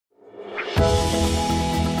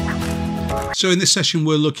So in this session,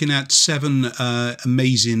 we're looking at 7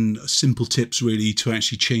 amazing, simple tips really to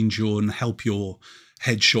actually change your and help your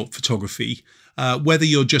headshot photography. Whether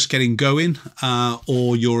you're just getting going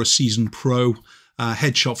or you're a seasoned pro,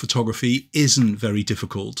 headshot photography isn't very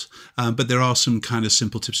difficult, but there are some kind of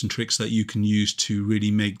simple tips and tricks that you can use to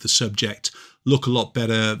really make the subject look a lot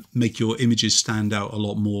better, make your images stand out a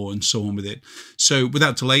lot more, and so on with it. So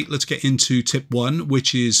without delay, let's get into tip 1,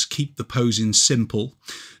 which is keep the posing simple.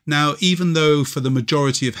 Now, even though for the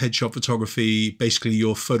majority of headshot photography, basically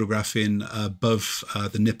you're photographing above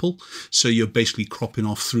the nipple, so you're basically cropping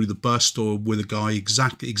off through the bust, or with a guy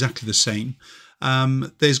exactly the same.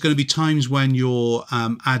 There's going to be times when you're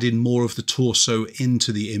adding more of the torso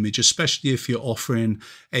into the image, especially if you're offering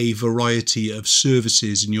a variety of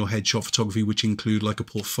services in your headshot photography, which include like a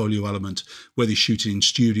portfolio element, whether you're shooting in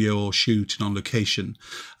studio or shooting on location.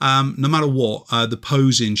 No matter what, the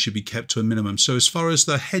posing should be kept to a minimum. So as far as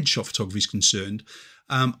the headshot photography is concerned,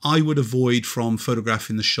 I would avoid from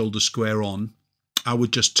photographing the shoulder square on. I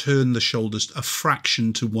would just turn the shoulders a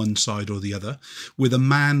fraction to one side or the other. With a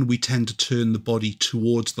man, we tend to turn the body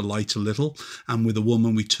towards the light a little, and with a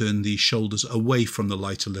woman, we turn the shoulders away from the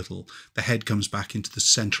light a little. The head comes back into the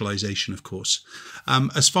centralization, of course.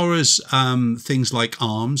 As far as things like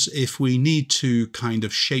arms, if we need to kind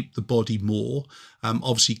of shape the body more,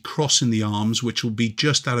 obviously crossing the arms, which will be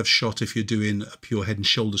just out of shot if you're doing a pure head and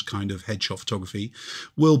shoulders kind of headshot photography,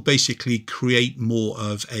 will basically create more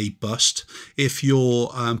of a bust. If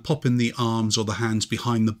you're popping the arms or the hands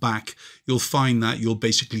behind the back, you'll find that you'll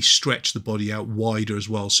basically stretch the body out wider as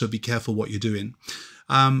well. So be careful what you're doing.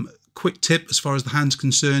 Quick tip as far as the hands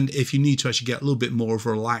concerned, if you need to actually get a little bit more of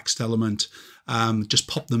a relaxed element, just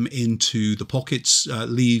pop them into the pockets,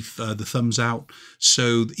 leave the thumbs out.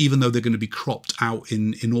 So even though they're going to be cropped out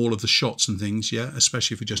in all of the shots and things, yeah,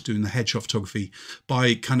 especially if you're just doing the headshot photography,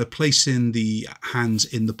 by kind of placing the hands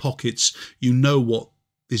in the pockets, you know what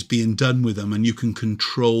is being done with them, and you can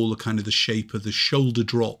control the kind of the shape of the shoulder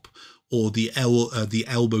drop or the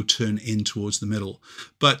elbow turn in towards the middle.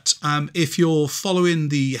 But if you're following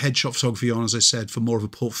the headshot photography on, as I said, for more of a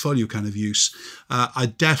portfolio kind of use,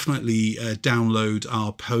 I definitely download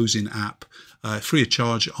our posing app free of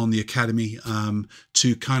charge on the Academy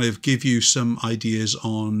to kind of give you some ideas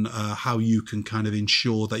on how you can kind of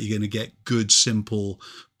ensure that you're going to get good, simple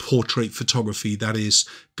portrait photography that is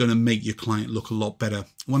going to make your client look a lot better.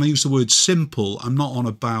 When I use the word simple, I'm not on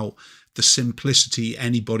about the simplicity,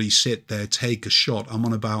 anybody sit there, take a shot. I'm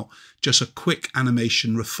on about just a quick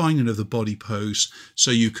animation, refining of the body pose,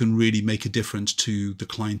 so you can really make a difference to the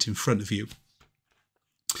client in front of you.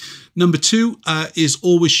 Number 2 is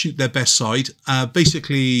always shoot their best side.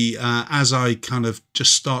 Basically, as I kind of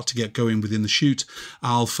just start to get going within the shoot,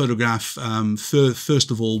 I'll photograph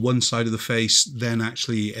first of all one side of the face, then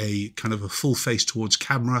actually a kind of a full face towards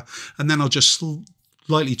camera, and then I'll just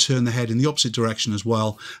slightly turn the head in the opposite direction as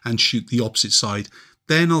well and shoot the opposite side.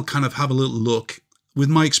 Then I'll kind of have a little look. With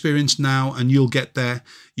my experience now, and you'll get there,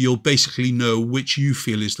 you'll basically know which you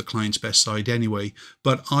feel is the client's best side anyway.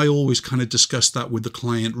 But I always kind of discuss that with the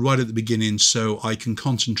client right at the beginning, so I can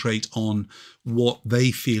concentrate on what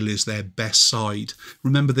they feel is their best side.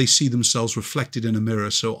 Remember, they see themselves reflected in a mirror,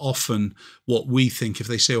 so often what we think, if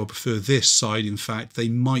they say, oh, I prefer this side, in fact, they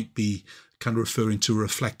might be kind of referring to a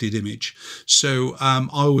reflected image. So I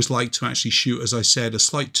always like to actually shoot, as I said, a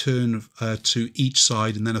slight turn to each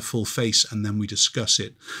side and then a full face, and then we discuss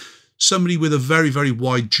it. Somebody with a very, very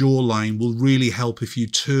wide jawline will really help if you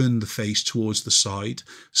turn the face towards the side.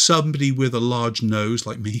 Somebody with a large nose,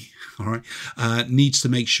 like me, all right, needs to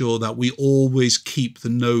make sure that we always keep the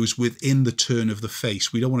nose within the turn of the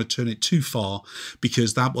face. We don't want to turn it too far,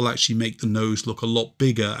 because that will actually make the nose look a lot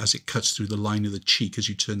bigger as it cuts through the line of the cheek as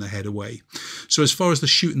you turn the head away. So as far as the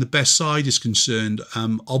shooting the best side is concerned,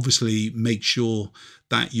 obviously make sure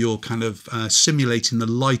that you're kind of simulating the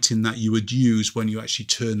lighting that you would use when you actually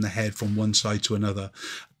turn the head from one side to another.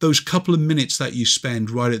 Those couple of minutes that you spend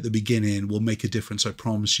right at the beginning will make a difference, I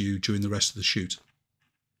promise you, during the rest of the shoot.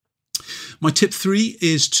 My tip 3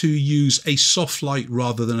 is to use a soft light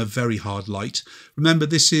rather than a very hard light. Remember,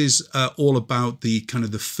 this is all about the kind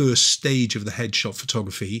of the first stage of the headshot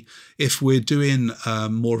photography. If we're doing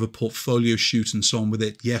more of a portfolio shoot and so on with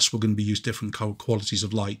it, yes, we're going to be using different qualities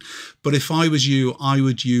of light. But if I was you, I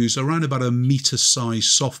would use around about a meter size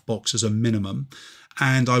softbox as a minimum.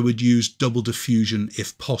 And I would use double diffusion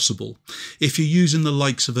if possible. If you're using the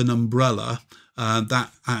likes of an umbrella,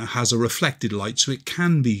 that has a reflected light, so it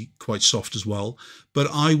can be quite soft as well. But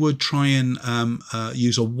I would try and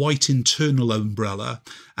use a white internal umbrella,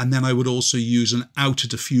 and then I would also use an outer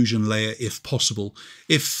diffusion layer if possible.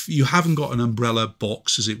 If you haven't got an umbrella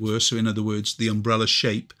box, as it were, so in other words, the umbrella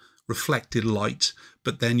shape, reflected light,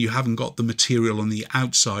 but then you haven't got the material on the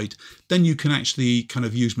outside, then you can actually kind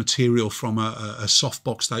of use material from a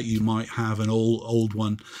softbox that you might have, an old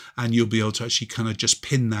one, and you'll be able to actually kind of just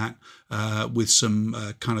pin that with some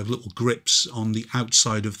kind of little grips on the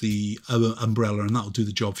outside of the umbrella, and that'll do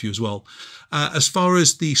the job for you as well. As far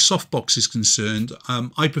as the softbox is concerned,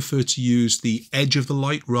 I prefer to use the edge of the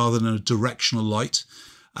light rather than a directional light.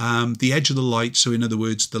 The edge of the light, so in other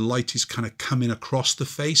words, the light is kind of coming across the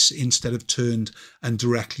face instead of turned and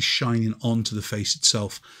directly shining onto the face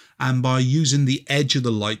itself. And by using the edge of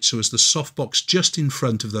the light, so as the softbox just in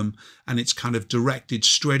front of them and it's kind of directed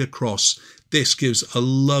straight across, this gives a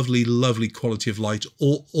lovely, lovely quality of light,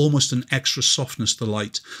 or almost an extra softness to the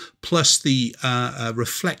light. Plus the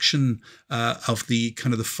reflection of the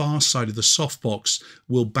kind of the far side of the softbox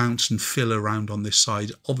will bounce and fill around on this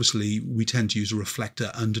side. Obviously, we tend to use a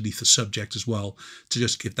reflector underneath the subject as well to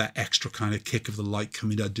just give that extra kind of kick of the light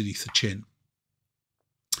coming underneath the chin.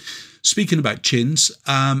 Speaking about chins,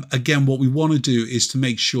 again, what we want to do is to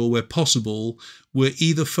make sure where possible, we're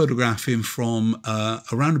either photographing from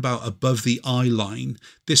around about above the eye line.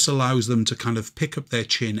 This allows them to kind of pick up their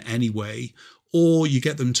chin anyway, or you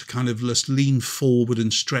get them to kind of just lean forward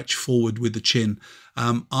and stretch forward with the chin.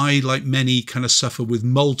 I, like many, kind of suffer with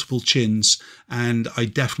multiple chins, and I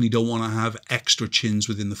definitely don't want to have extra chins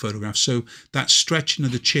within the photograph. So that stretching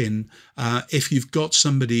of the chin, if you've got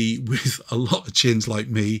somebody with a lot of chins like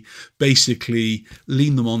me, basically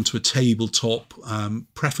lean them onto a tabletop.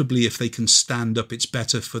 Preferably if they can stand up, it's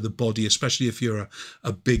better for the body, especially if you're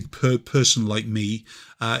a big person like me.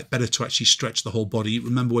 Better to actually stretch the whole body.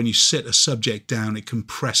 Remember, when you sit a subject down, it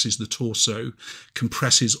compresses the torso,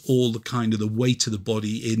 compresses all the kind of the weight of the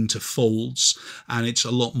body into folds, and it's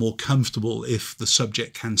a lot more comfortable if the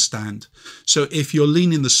subject can stand. So if you're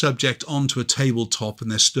leaning the subject onto a tabletop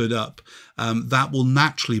and they're stood up, that will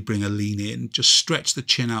naturally bring a lean in. Just stretch the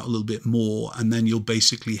chin out a little bit more, and then you'll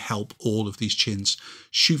basically help all of these chins.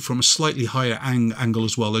 Shoot from a slightly higher angle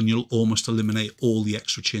as well, and you'll almost eliminate all the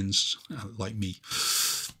extra chins, like me.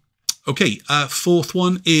 Okay, fourth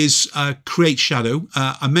one is create shadow.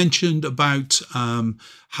 I mentioned about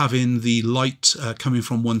having the light coming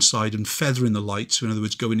from one side and feathering the light, so in other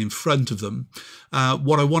words going in front of them.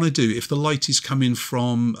 What I want to do, if the light is coming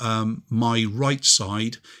from my right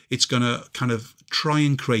side, it's going to kind of try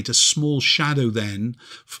and create a small shadow then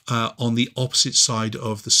on the opposite side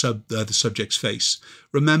of the subject's face.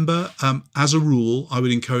 Remember, as a rule, I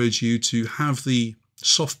would encourage you to have the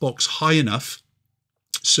softbox high enough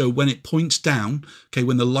so when it points down, okay,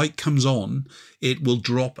 when the light comes on, it will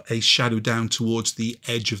drop a shadow down towards the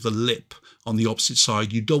edge of the lip on the opposite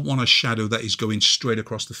side. You don't want a shadow that is going straight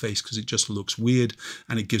across the face because it just looks weird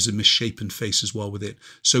and it gives a misshapen face as well with it.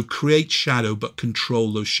 So create shadow, but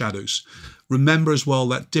control those shadows. Remember as well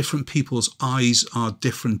that different people's eyes are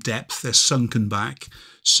different depth, they're sunken back.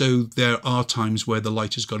 So there are times where the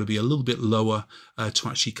light has got to be a little bit lower to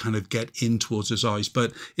actually kind of get in towards his eyes.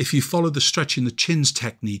 But if you follow the stretching the chins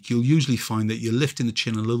technique, you'll usually find that you're lifting the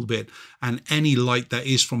chin a little bit, and any light that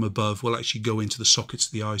is from above will actually go into the sockets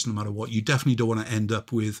of the eyes no matter what. You definitely don't want to end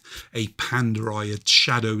up with a panda eye, a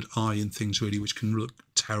shadowed eye and things really, which can look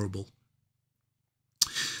terrible.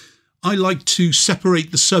 I like to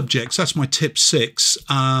separate the subjects. That's my tip 6.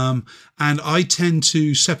 And I tend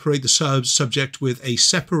to separate the subject with a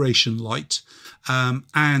separation light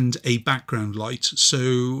and a background light.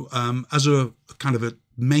 So as a kind of a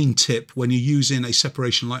main tip, when you're using a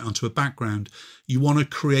separation light onto a background, you want to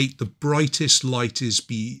create the brightest light is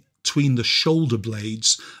between the shoulder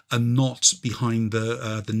blades and not behind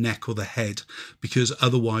the neck or the head, because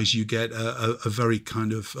otherwise you get a very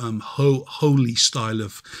kind of holy style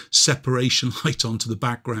of separation light onto the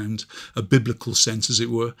background, a biblical sense as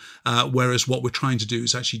it were, whereas what we're trying to do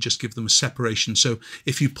is actually just give them a separation. So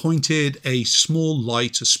if you pointed a small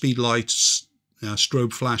light, a speed light,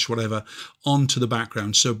 strobe flash, whatever, onto the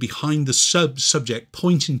background, so behind the subject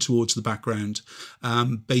pointing towards the background,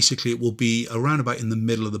 basically it will be around about in the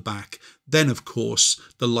middle of the back. Then of course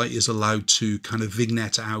the light is allowed to kind of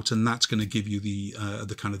vignette out, and that's going to give you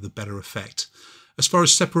the kind of the better effect. As far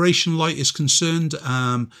as separation light is concerned,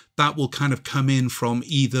 that will kind of come in from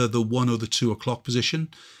either the 1 or the 2 o'clock position.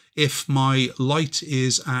 If my light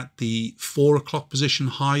is at the 4 o'clock position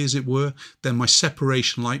high, as it were, then my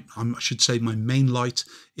separation light, I should say my main light,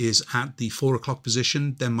 is at the 4 o'clock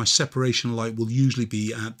position, then my separation light will usually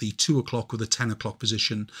be at the 2 o'clock or the 10 o'clock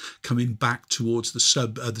position, coming back towards the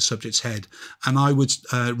subject's head. And I would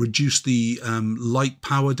reduce the light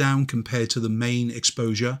power down compared to the main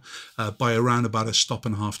exposure by around about a stop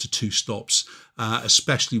and a half to 2 stops.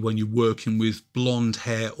 Especially when you're working with blonde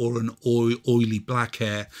hair or an oily black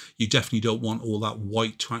hair, you definitely don't want all that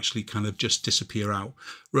white to actually kind of just disappear out.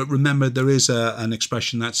 Remember, there is an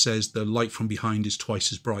expression that says the light from behind is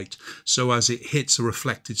twice as bright. So as it hits a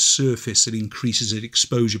reflected surface, it increases its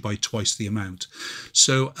exposure by twice the amount.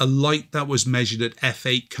 So a light that was measured at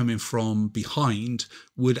f8 coming from behind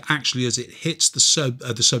would actually, as it hits the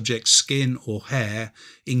subject's skin or hair,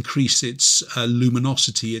 increase its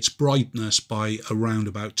luminosity, its brightness by around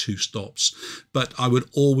about 2 stops. But I would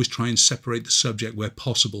always try and separate the subject where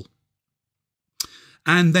possible.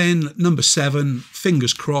 And then number 7,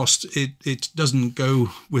 fingers crossed, it doesn't go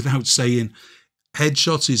without saying,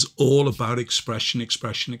 headshots is all about expression,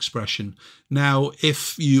 expression, expression. Now,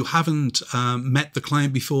 if you haven't met the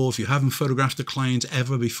client before, if you haven't photographed a client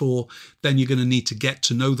ever before, then you're going to need to get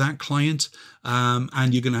to know that client,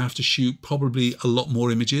 and you're going to have to shoot probably a lot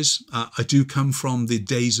more images. I do come from the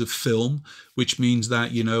days of film, which means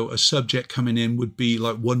that, you know, a subject coming in would be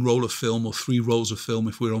like 1 roll of film or 3 rolls of film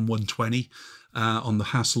if we're on 120. On the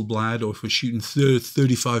Hasselblad, or if we're shooting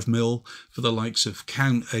 35mm for the likes of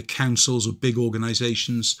councils or big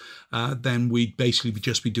organizations, then we'd basically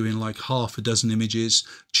just be doing like half a dozen images,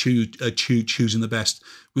 choosing the best.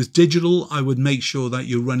 With digital, I would make sure that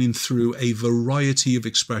you're running through a variety of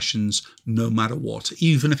expressions no matter what.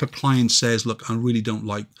 Even if a client says, look, I really don't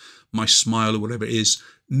like my smile or whatever it is,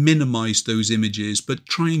 minimize those images, but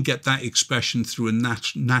try and get that expression through a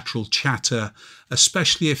natural chatter,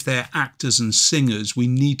 especially if they're actors and singers. We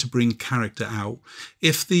need to bring character out.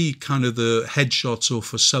 If the kind of the headshots are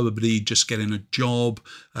for somebody just getting a job,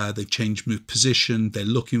 they've changed position, they're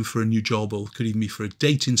looking for a new job, or could even be for a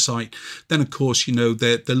dating site, then of course, you know,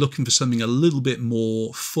 they're looking for something a little bit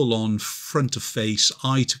more full on, front of face,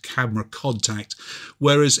 eye to camera contact.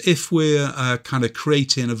 Whereas if we're kind of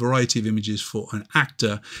creating a variety of images for an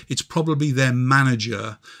actor, it's probably their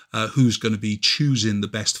manager who's going to be choosing the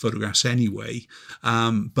best photographs anyway.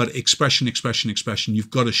 But expression, expression, expression,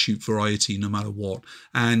 you've got to shoot variety no matter what.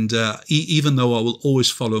 And even though I will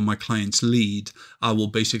always follow my client's lead, I will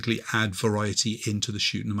basically add variety into the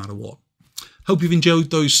shoot no matter what. Hope you've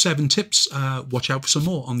enjoyed those 7 tips. Watch out for some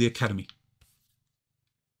more on the Academy.